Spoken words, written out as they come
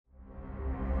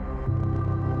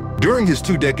During his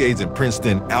 2 decades in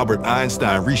Princeton, Albert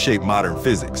Einstein reshaped modern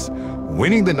physics,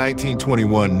 winning the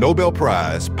 1921 Nobel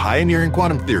Prize, pioneering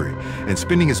quantum theory, and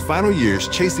spending his final years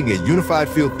chasing a unified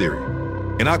field theory.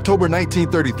 In October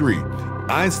 1933,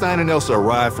 Einstein and Elsa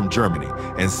arrived from Germany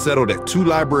and settled at 2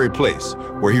 Library Place,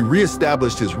 where he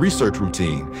reestablished his research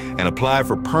routine and applied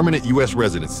for permanent U.S.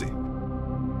 residency.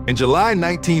 In July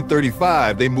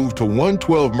 1935, they moved to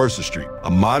 112 Mercer Street, a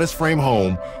modest frame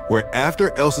home where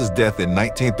after Elsa's death in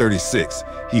 1936,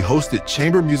 he hosted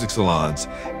chamber music salons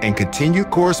and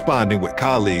continued corresponding with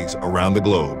colleagues around the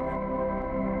globe.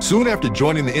 Soon after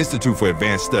joining the Institute for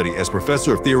Advanced Study as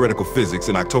professor of theoretical physics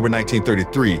in October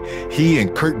 1933, he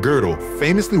and Kurt Gödel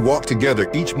famously walked together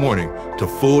each morning to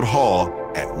Fuld Hall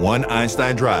at 1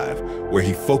 Einstein Drive, where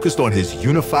he focused on his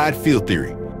unified field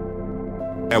theory.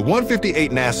 At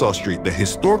 158 Nassau Street, the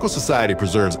Historical Society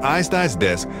preserves Einstein's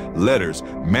desk, letters,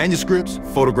 manuscripts,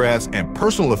 photographs, and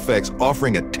personal effects,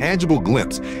 offering a tangible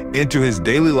glimpse into his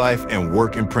daily life and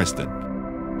work in Princeton.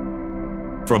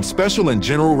 From special and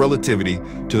general relativity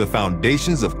to the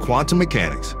foundations of quantum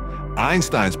mechanics,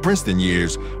 Einstein's Princeton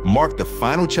years marked the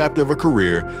final chapter of a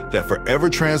career that forever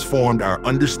transformed our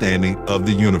understanding of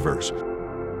the universe.